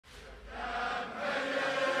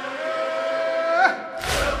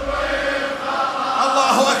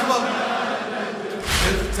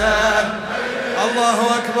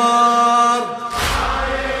الله أكبر.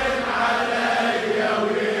 عاين علي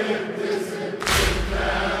ويبتسم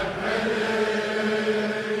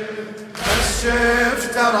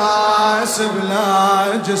شفته راس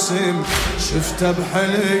بلا جسم شفته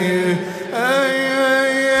بحلم.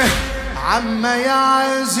 عمه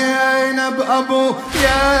يا زينب ابو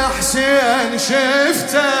يا حسين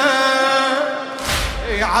شفته.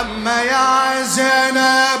 عمه يا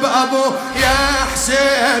زينب ابو يا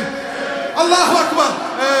حسين. الله اكبر.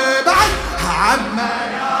 بعد عمه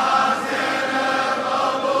يا زينب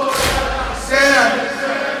ابو يا حسين.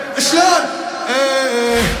 شلون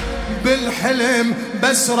بالحلم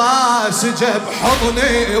بس راس جب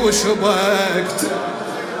حضني وشبكت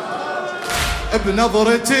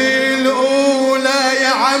بنظرتي الأولى يا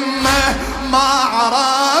عمه ما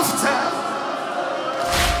عرفته.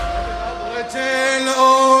 بنظرتي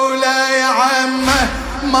الأولى يا عمه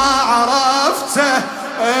ما عرفته.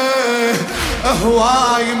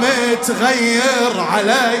 هواي متغير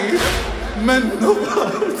علي من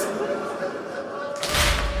نظرته.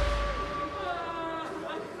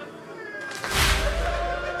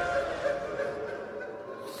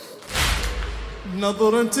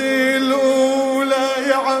 نظرتي الأولى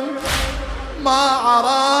يا عم ما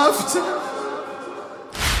عرفته.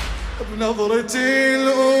 بنظرتي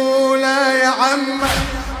الأولى يا عم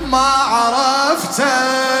ما عرفته.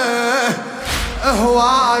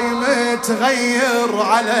 هواي متغير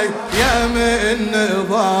علي يا من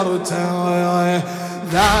نظرته.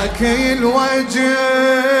 ذاك الوجه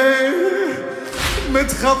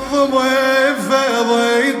متخضب بفيض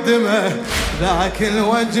الدمه. ذاك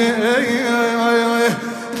الوجه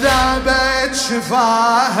ذابت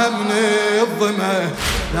شفاه من الظما.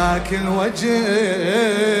 ذاك الوجه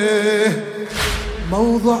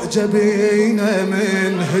موضع جبينه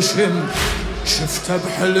من هشم شفته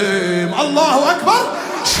بحلم. الله أكبر.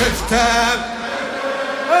 شفته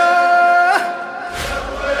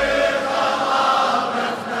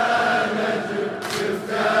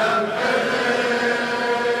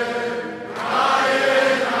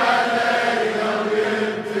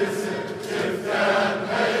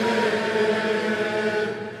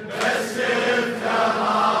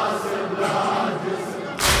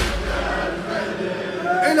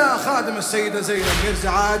خادم السيدة زينب مرزا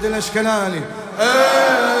عادل أشكلاني.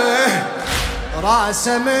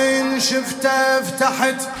 راسه من شفته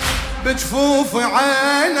فتحت بجفوف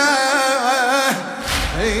عينه.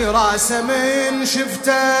 راسه من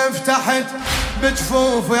شفته فتحت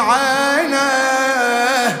بجفوف عينه.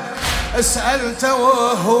 سألته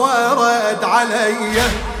وهو رد علي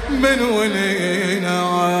من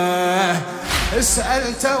ونينه.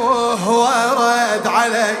 سألته وهو رد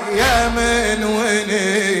علي من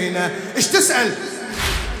ونينه. ايش تسأل؟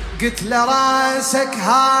 قلت له راسك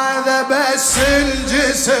هذا بس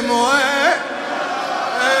الجسم وين.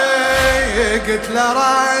 قلت له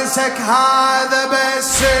راسك هذا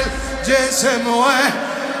بس الجسم وين.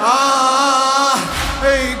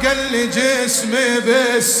 قال لي جسمي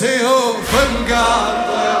بالسيوف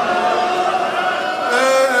مقاطع.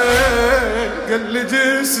 قال لي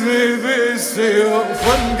جسمي بالسيوف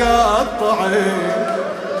مقطعين.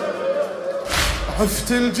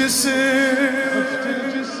 عفت الجسم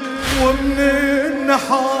ومن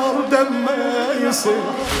النحار دمه يصير.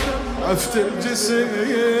 عفت الجسم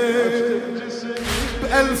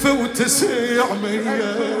ب1900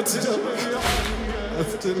 جرح.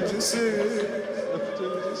 عفت الجسم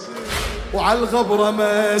وعلى الغبرة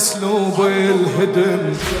مسلوب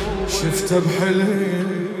الهدم شفته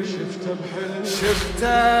بحلم.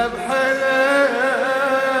 شفته بحلم.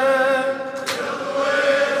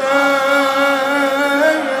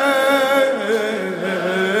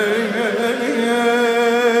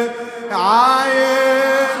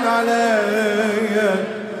 عاين علي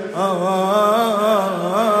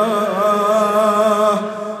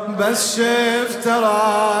بس شفت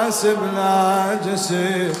راس بلا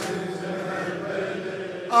جسد.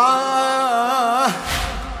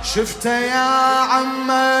 شفته يا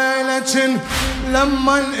عمي لكن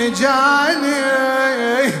لما اجاني.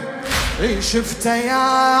 شفته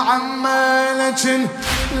يا عمي لكن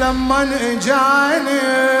لما اجاني.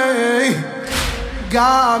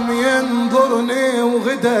 قام ينظرني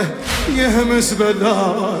وغده يهمس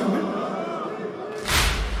بداني.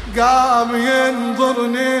 قام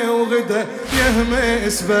ينظرني وغده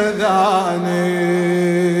يهمس بداني.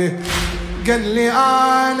 قال لي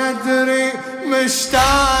انا ادري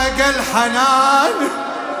مشتاق الحنان.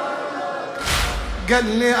 قال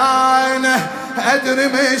لي انا ادري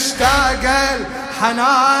مشتاق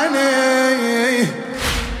الحنان.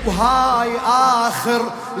 وهاي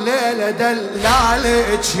اخر ليله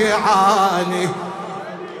دلالك يعاني.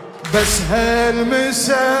 بس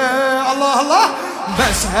هالمساء الله الله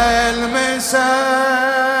بس هالمساء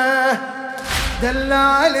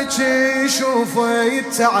دلالك يشوفه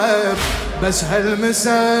يتعب بس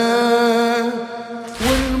هالمساء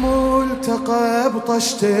والملتقى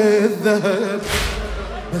بطشت الذهب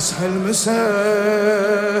بس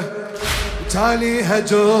هالمساء تاليها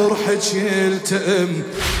جرحك يلتئم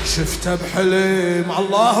شفته بحلم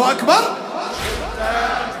الله أكبر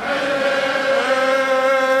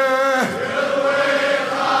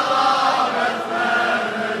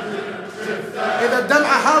إذا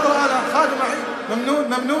الدمعة حاضرة أنا خادم معي ممنون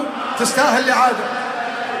ممنون تستاهل الإعادة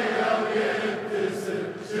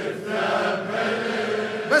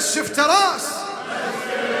بس شفت راس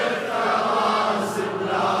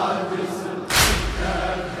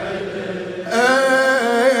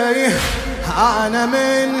أنا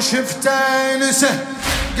من شفته نسه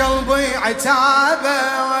قلبي عتابه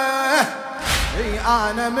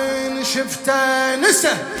أنا من شفته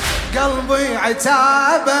نسه قلبي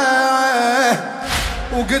عتابه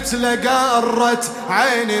وقلت له قرت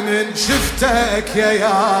عيني من شفتك يا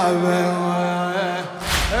يابا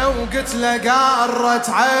وقلت له قرت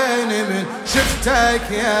عيني من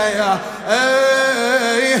شفتك يا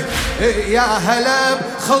يا هلا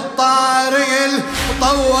بخطاري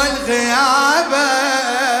طول غيابه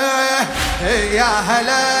يا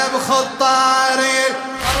هلا بخطاري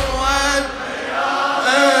طول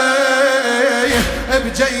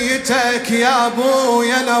بجيتك يا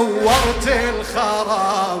ابويا نورت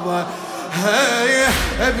الخرابه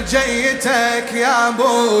بجيتك يا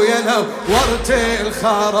ابويا نورت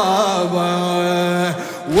الخرابه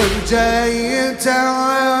وبجيته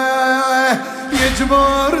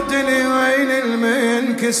يجبر دليل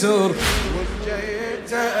المنكسر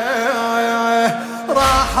وبجيته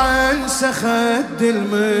راح انسى خد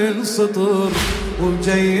المنسطر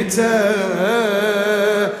وبجيته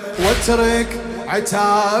واترك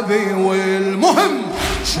عتابي والمهم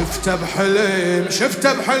شفته بحلم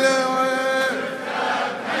شفته بحلم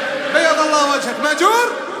بيض الله وجهك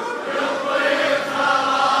ماجور